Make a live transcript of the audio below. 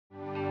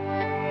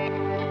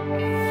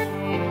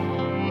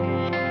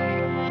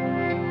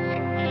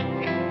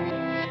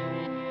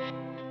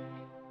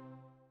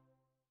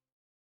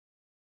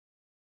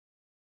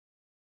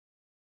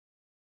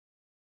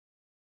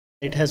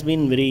It has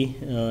been very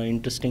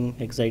interesting,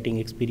 exciting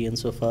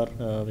experience so far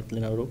with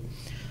Linaro.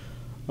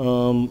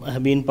 I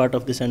have been part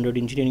of this Android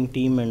engineering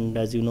team, and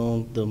as you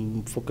know,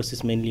 the focus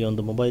is mainly on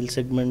the mobile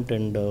segment.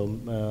 And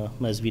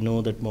as we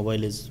know, that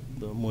mobile is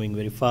moving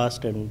very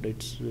fast, and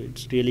it's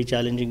really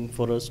challenging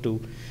for us to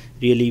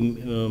really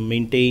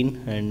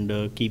maintain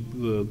and keep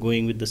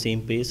going with the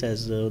same pace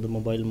as the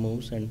mobile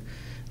moves. And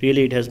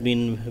really, it has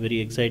been a very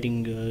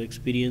exciting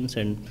experience.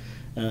 And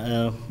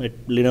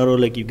at Linaro,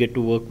 like, you get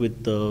to work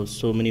with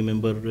so many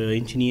member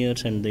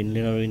engineers and the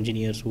Linaro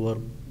engineers who are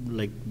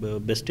like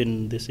best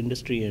in this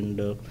industry,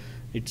 and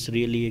it's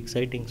really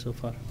exciting so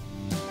far.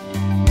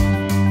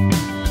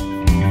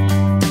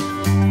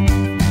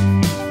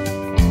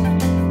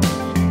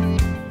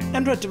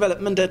 Android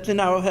development at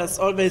Linaro has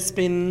always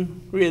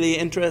been really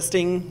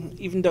interesting,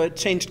 even though it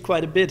changed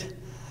quite a bit.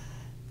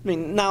 I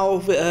mean, now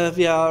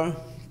we are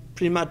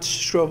pretty much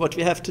sure what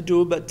we have to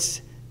do,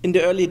 but in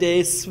the early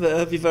days,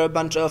 we were a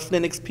bunch of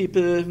Linux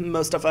people.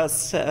 Most of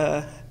us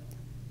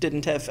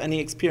didn't have any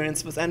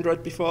experience with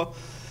Android before.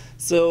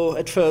 So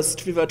at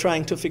first, we were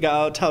trying to figure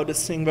out how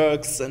this thing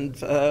works and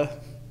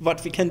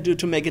what we can do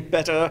to make it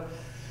better.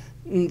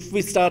 And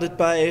we started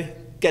by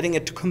getting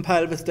it to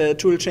compile with the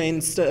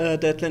toolchains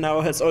that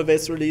Linaro has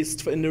always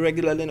released in the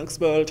regular Linux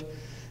world,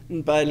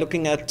 and by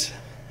looking at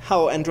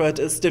how Android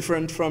is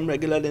different from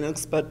regular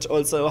Linux, but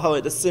also how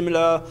it is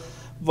similar,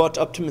 what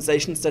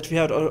optimizations that we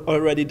had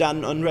already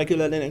done on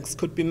regular Linux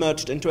could be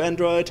merged into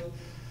Android,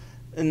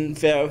 and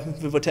where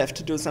we would have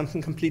to do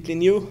something completely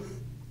new.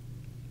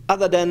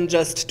 Other than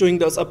just doing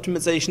those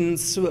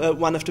optimizations,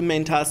 one of the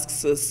main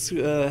tasks is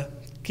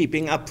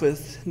keeping up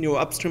with new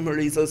upstream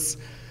releases.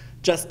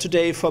 Just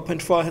today,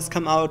 4.4 has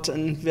come out,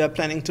 and we are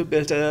planning to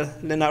build a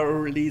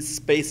Linaro release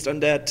based on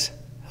that,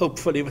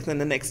 hopefully within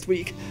the next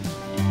week.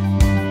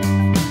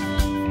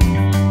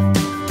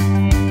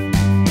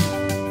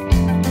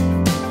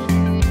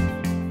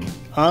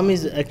 ARM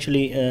is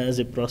actually as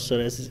a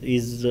processor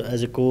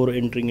as a core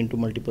entering into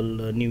multiple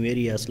new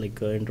areas like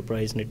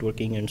enterprise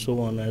networking and so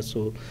on.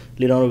 So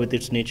Linaro, with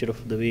its nature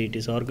of the way it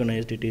is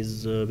organized, it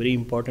is very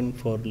important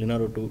for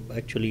Linaro to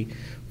actually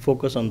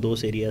focus on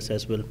those areas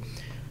as well.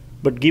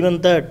 But given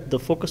that, the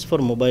focus for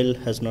mobile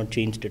has not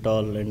changed at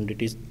all, and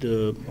it is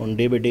on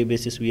day-by-day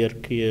basis we are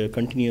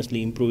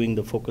continuously improving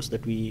the focus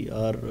that we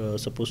are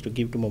supposed to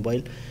give to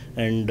mobile.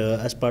 And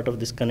as part of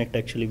this connect,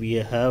 actually we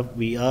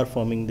are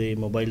forming the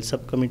mobile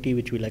subcommittee,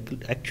 which will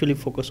actually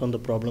focus on the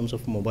problems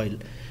of mobile,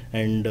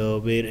 and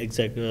where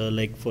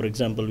like for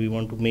example, we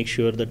want to make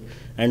sure that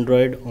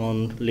Android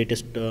on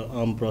latest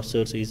ARM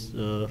processors is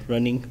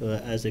running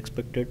as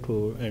expected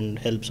and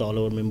helps all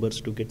our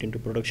members to get into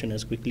production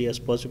as quickly as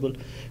possible.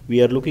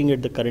 We are looking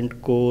at the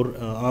current core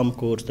ARM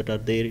cores that are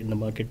there in the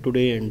market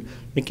today and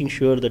making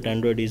sure that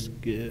Android is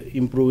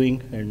improving,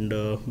 and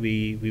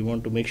we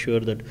want to make sure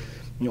that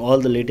all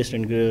the latest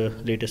and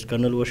latest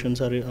kernel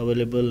versions are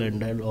available,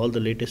 and all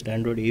the latest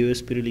Android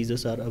AOSP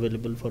releases are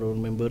available for our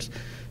members.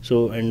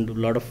 So, and a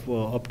lot of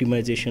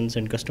optimizations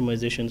and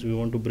customizations we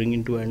want to bring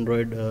into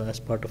Android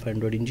as part of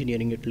Android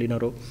engineering at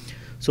Linaro.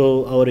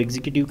 So our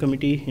executive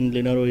committee in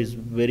Linaro is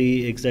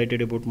very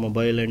excited about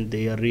mobile, and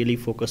they are really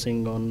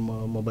focusing on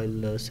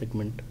mobile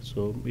segment.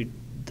 So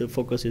the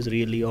focus is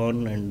really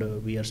on, and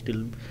we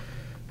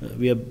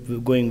are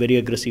going very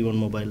aggressive on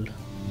mobile.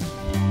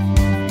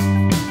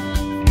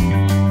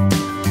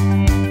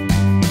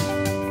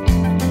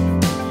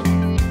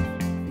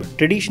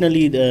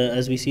 Traditionally,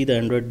 as we see the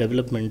Android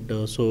development,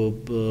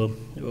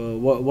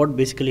 what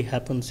basically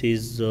happens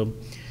is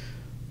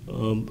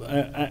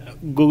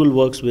Google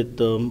works with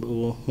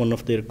one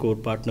of their core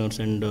partners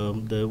and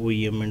the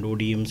OEM and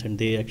ODMs, and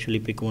they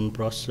actually pick one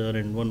processor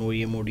and one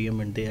OEM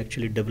ODM, and they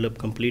actually develop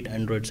complete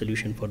Android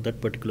solution for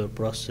that particular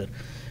processor.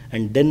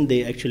 And then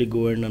they actually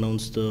go and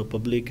announce the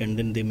public, and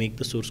then they make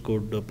the source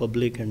code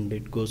public, and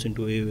it goes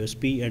into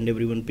AOSP, and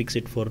everyone picks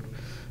it for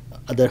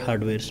other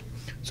hardwares.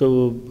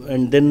 So,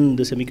 and then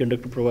the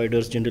semiconductor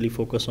providers generally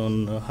focus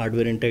on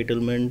hardware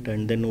entitlement,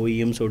 and then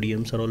OEMs,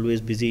 ODMs are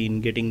always busy in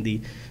getting the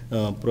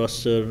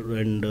processor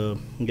and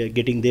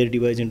getting their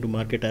device into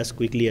market as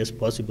quickly as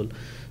possible.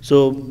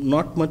 So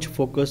not much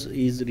focus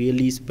is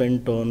really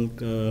spent on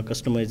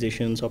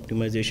customizations,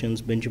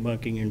 optimizations,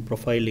 benchmarking and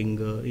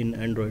profiling in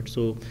Android.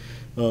 So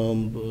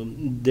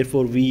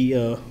therefore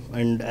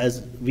and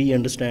as we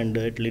understand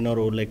at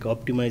Linaro, like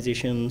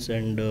optimizations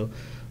and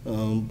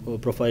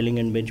profiling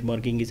and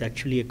benchmarking is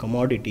actually a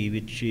commodity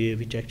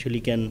which actually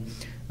can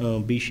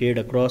be shared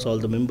across all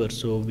the members.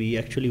 So we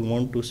actually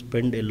want to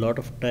spend a lot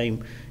of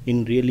time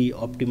in really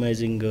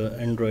optimizing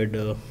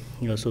Android.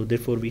 So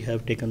therefore we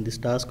have taken this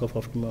task of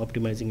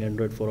optimizing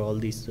Android for all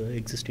these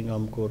existing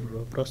ARM core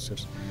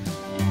processors.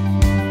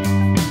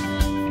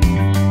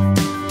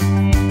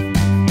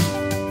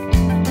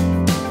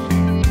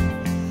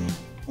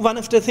 One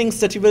of the things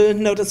that you will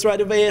notice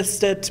right away is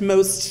that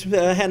most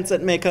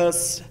handset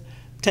makers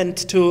tend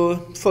to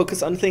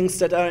focus on things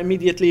that are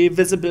immediately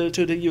visible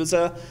to the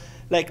user,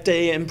 like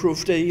they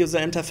improve the user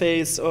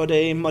interface or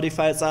they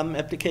modify some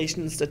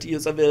applications that the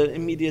user will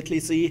immediately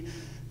see.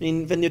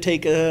 mean, when you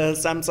take a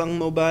Samsung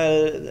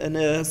mobile and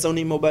a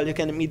Sony mobile, you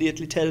can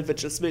immediately tell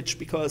which is which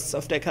because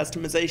of their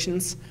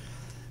customizations.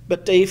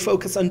 But they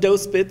focus on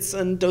those bits,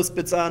 and those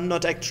bits are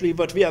not actually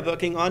what we are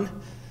working on.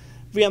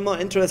 We are more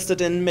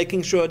interested in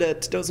making sure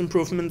that those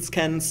improvements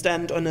can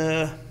stand on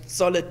a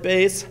solid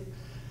base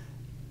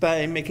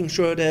by making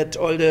sure that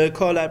all the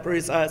core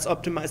libraries are as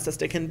optimized as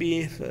they can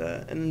be,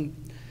 and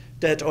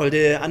that all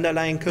the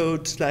underlying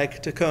code,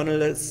 like the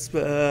kernel, is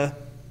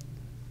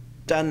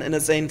done in a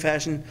sane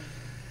fashion.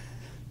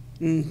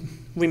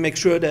 We make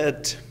sure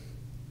that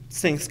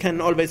things can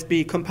always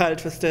be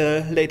compiled with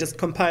the latest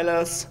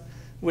compilers,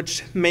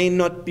 which may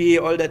not be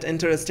all that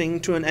interesting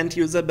to an end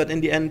user, but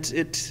in the end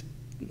it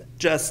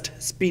just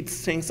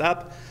speeds things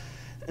up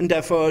and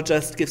therefore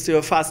just gives you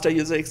a faster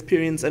user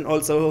experience and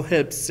also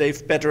helps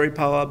save battery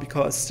power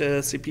because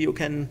the CPU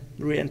can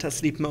re-enter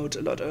sleep mode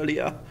a lot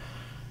earlier.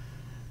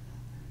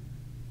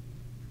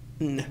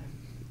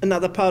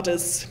 Another part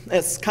is,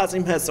 as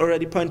Khasim has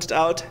already pointed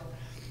out,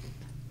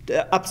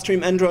 the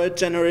upstream Android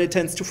generally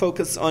tends to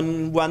focus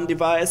on one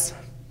device.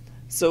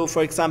 So,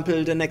 for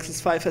example, the Nexus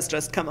 5 has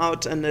just come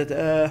out, and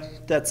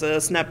that's a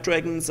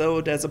Snapdragon,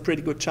 so there's a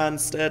pretty good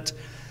chance that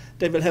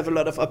they will have a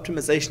lot of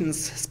optimizations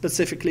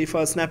specifically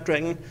for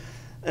Snapdragon.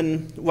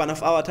 And one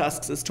of our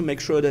tasks is to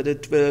make sure that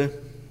it will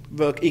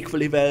work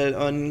equally well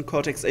on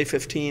Cortex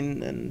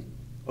A15 and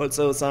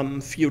also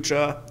some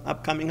future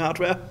upcoming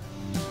hardware.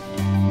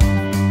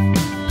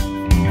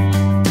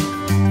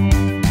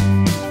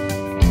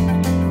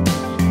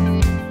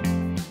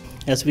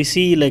 As we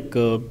see, like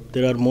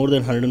there are more than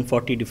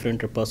 140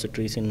 different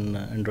repositories in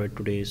Android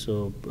today,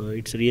 so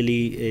it's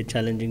really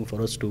challenging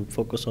for us to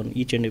focus on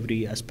each and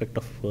every aspect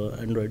of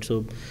Android.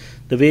 So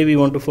the way we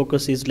want to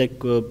focus is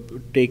like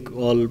take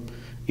all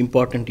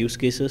important use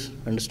cases,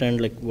 understand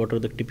like what are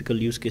the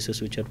typical use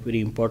cases which are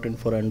very important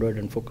for Android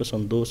and focus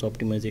on those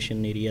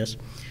optimization areas.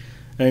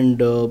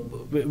 And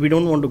we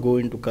don't want to go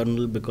into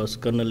kernel because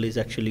kernel is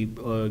actually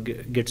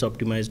gets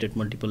optimized at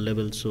multiple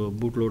levels. So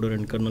bootloader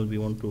and kernel, we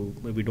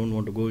don't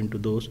want to go into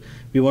those.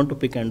 We want to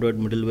pick Android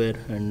middleware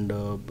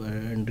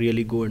and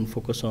really go and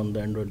focus on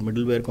the Android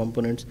middleware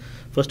components.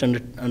 First,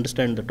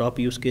 understand the top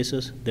use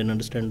cases, then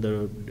understand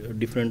the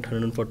different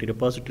 140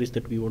 repositories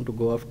that we want to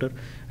go after,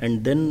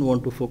 and then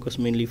want to focus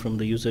mainly from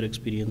the user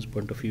experience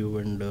point of view.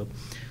 And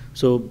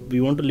so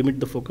we want to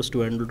limit the focus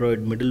to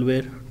Android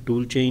middleware,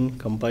 toolchain,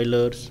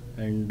 compilers,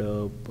 and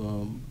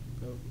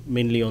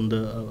mainly on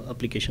the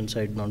application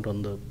side, not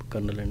on the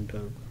kernel and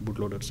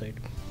bootloader side.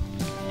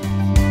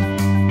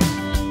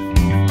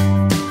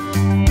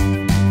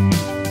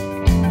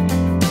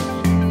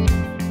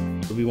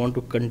 We want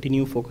to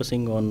continue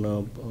focusing on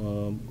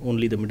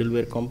only the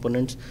middleware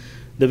components.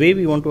 The way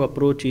we want to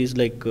approach is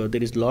like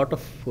there is a lot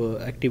of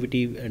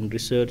activity and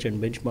research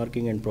and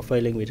benchmarking and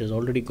profiling which has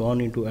already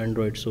gone into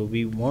Android. So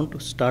we want to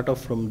start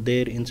off from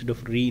there instead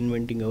of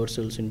reinventing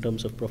ourselves in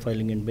terms of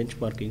profiling and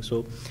benchmarking.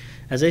 So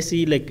as I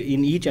see, like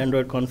in each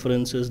Android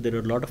conferences, there are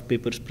a lot of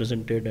papers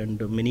presented,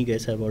 and many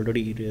guys have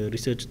already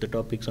researched the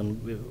topics on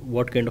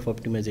what kind of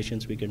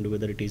optimizations we can do,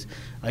 whether it is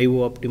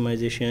IO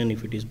optimization,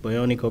 if it is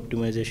Bionic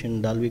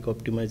optimization, Dalvik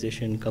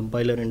optimization,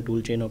 compiler and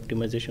toolchain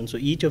optimization. So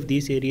each of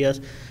these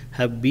areas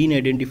have been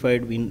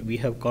identified. We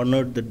have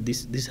cornered that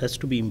this has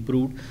to be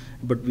improved,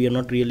 but we are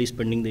not really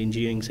spending the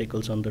engineering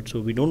cycles on that. So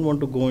we don't want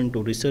to go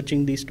into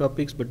researching these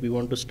topics, but we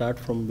want to start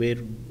from where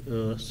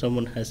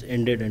someone has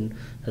ended and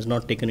has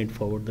not taken it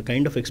forward. The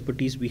kind of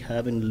expertise we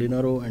have in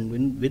Linaro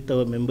and with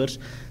our members,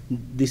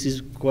 this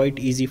is quite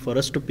easy for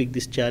us to pick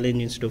this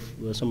challenge instead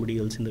of somebody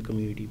else in the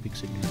community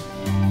picks it.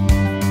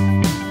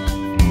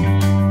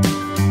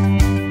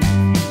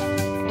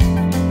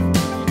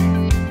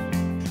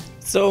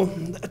 So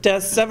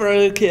there's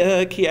several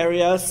key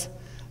areas,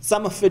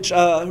 some of which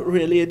are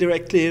really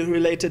directly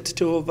related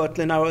to what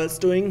Linaro is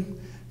doing.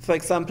 For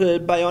example,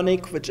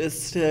 Bionic, which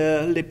is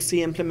the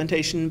libc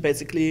implementation,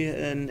 basically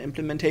an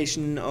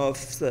implementation of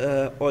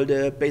all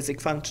the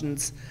basic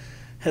functions,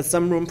 has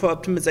some room for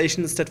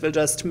optimizations that will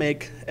just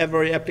make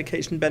every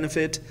application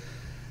benefit.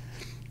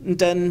 And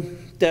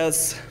then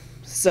there's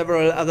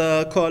several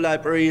other core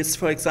libraries.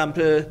 For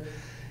example,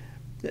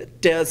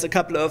 there's a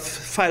couple of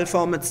file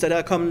formats that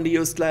are commonly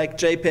used, like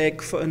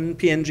JPEG and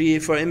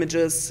PNG for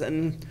images,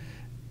 and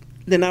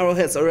Linaro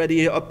has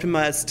already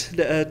optimized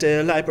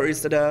the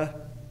libraries that are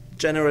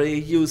generally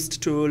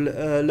used to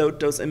load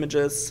those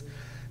images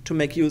to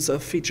make use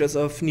of features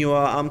of newer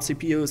ARM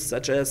CPUs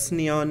such as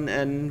Neon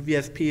and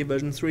VFP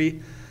version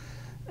 3,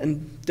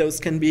 and those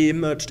can be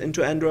merged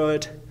into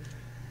Android.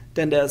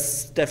 Then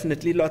there's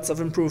definitely lots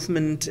of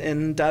improvement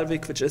in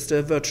Dalvik, which is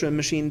the virtual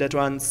machine that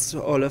runs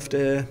all of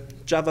the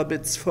Java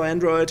bits for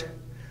Android.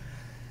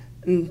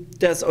 And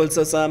there's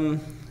also some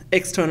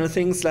external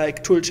things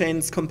like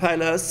toolchains,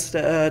 compilers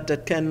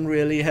that can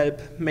really help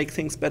make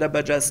things better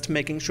by just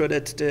making sure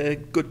that the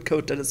good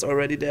code that is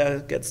already there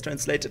gets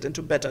translated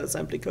into better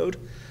assembly code.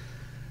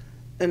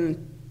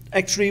 And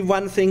actually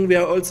one thing we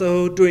are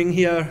also doing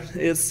here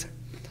is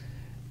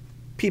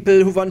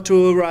people who want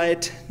to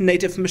write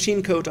native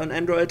machine code on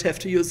Android have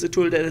to use the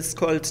tool that is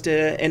called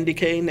the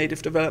NDK,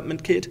 Native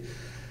Development Kit,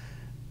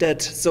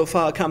 that so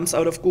far comes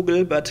out of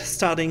Google, but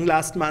starting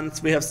last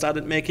month we have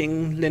started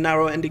making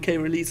Linaro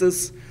NDK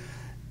releases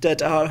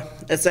that are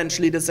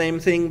essentially the same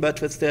thing,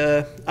 but with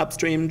the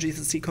upstream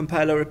GCC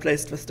compiler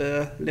replaced with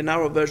the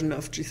Linaro version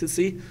of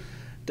GCC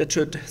that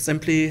should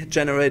simply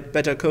generate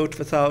better code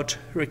without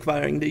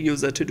requiring the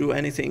user to do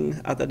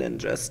anything other than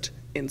just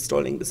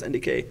installing this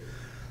NDK.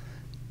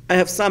 I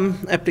have some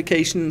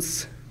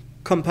applications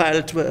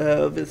compiled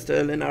with the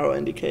Linaro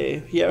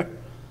NDK here.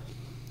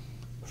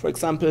 For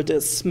example,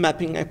 this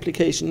mapping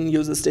application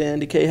uses the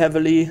NDK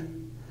heavily.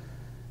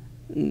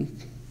 And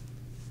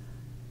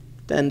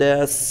then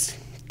there's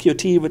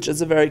Qt, which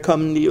is a very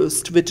commonly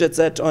used widget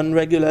set on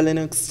regular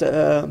Linux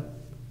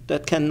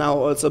that can now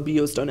also be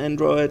used on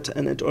Android,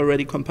 and it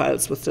already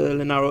compiles with the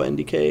Linaro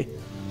NDK.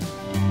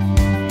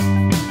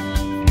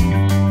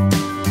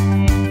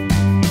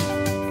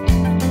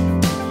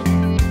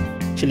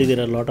 Actually, there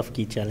are a lot of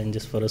key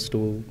challenges for us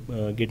to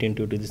get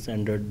into this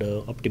Android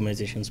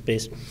optimization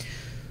space.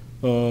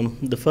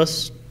 The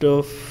first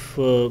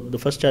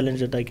challenge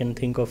that I can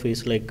think of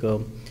is like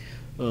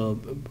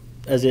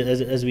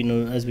as we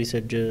know, as we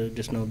said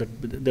just now, that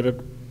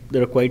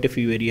there are quite a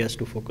few areas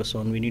to focus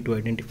on. We need to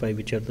identify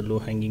which are the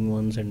low-hanging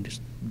ones and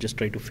just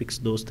try to fix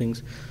those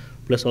things.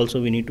 Plus,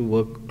 also we need to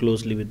work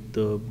closely with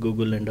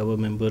Google and our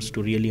members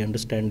to really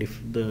understand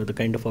if the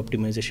kind of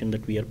optimization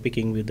that we are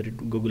picking, whether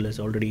Google has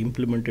already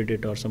implemented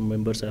it or some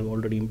members have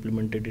already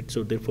implemented it.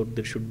 So therefore,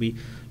 there should be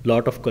a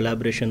lot of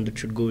collaboration that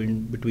should go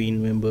in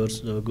between members,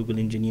 Google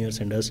engineers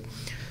and us.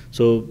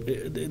 So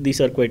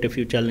these are quite a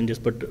few challenges,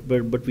 but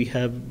we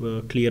have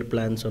clear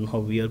plans on how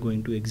we are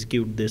going to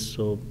execute this.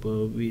 So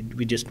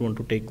we just want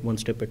to take one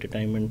step at a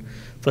time and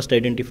first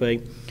identify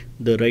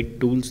the right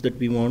tools that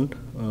we want,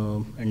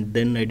 and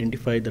then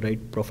identify the right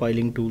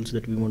profiling tools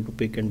that we want to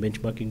pick and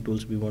benchmarking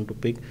tools we want to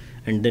pick,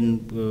 and then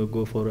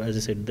go for, as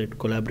I said, that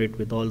collaborate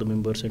with all the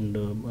members and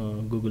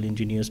Google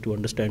engineers to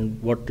understand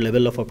what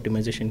level of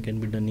optimization can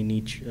be done in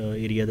each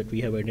area that we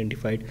have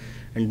identified,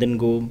 and then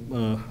go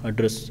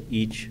address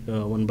each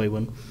one by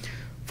one.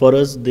 For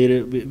us,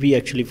 we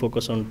actually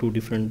focus on two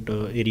different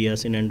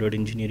areas in Android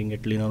engineering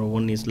at Linaro.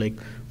 One is like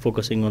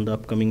focusing on the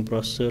upcoming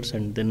processors,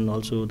 and then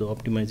also the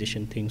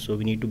optimization thing. So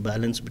we need to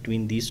balance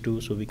between these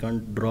two, so we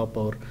can't drop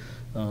our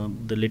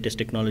the latest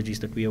technologies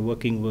that we are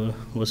working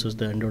versus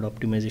the Android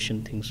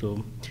optimization thing.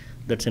 So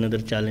that's another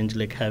challenge,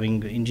 like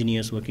having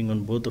engineers working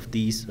on both of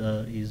these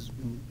is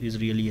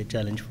really a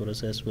challenge for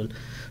us as well.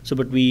 So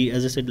but we,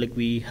 as I said, like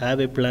we have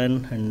a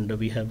plan, and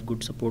we have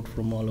good support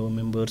from all our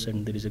members,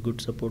 and there is a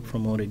good support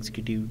from our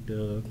executive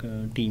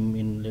team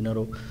in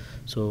Linaro.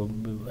 So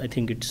I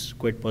think it's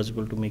quite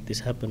possible to make this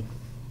happen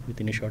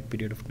within a short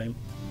period of time.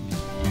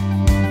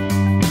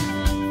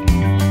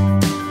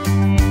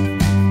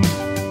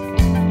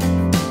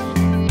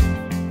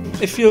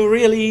 If you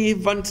really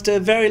want the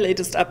very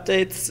latest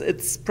updates,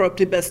 it's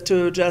probably best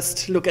to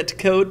just look at the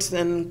code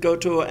and go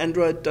to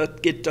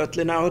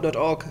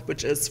android.git.linaro.org,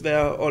 which is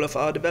where all of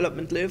our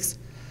development lives.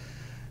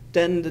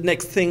 Then the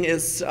next thing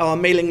is our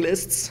mailing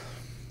lists,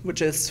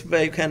 which is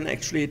where you can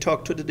actually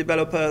talk to the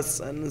developers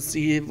and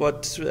see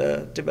what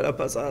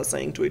developers are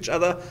saying to each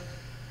other.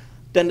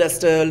 Then there's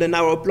the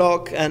Linaro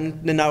blog and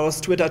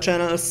Linaro's Twitter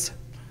channels.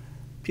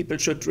 People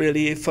should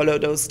really follow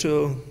those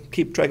to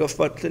keep track of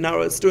what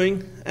Linaro is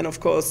doing. And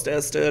of course,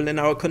 there's the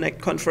Linaro Connect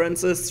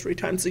conferences 3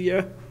 times a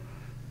year.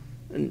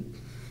 And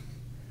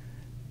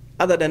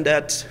other than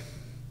that,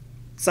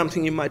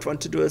 something you might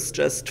want to do is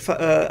just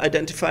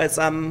identify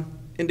some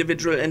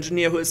individual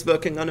engineer who is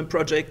working on a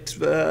project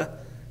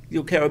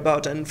you care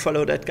about and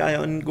follow that guy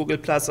on Google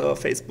Plus or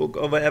Facebook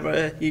or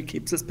wherever he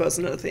keeps his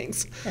personal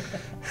things.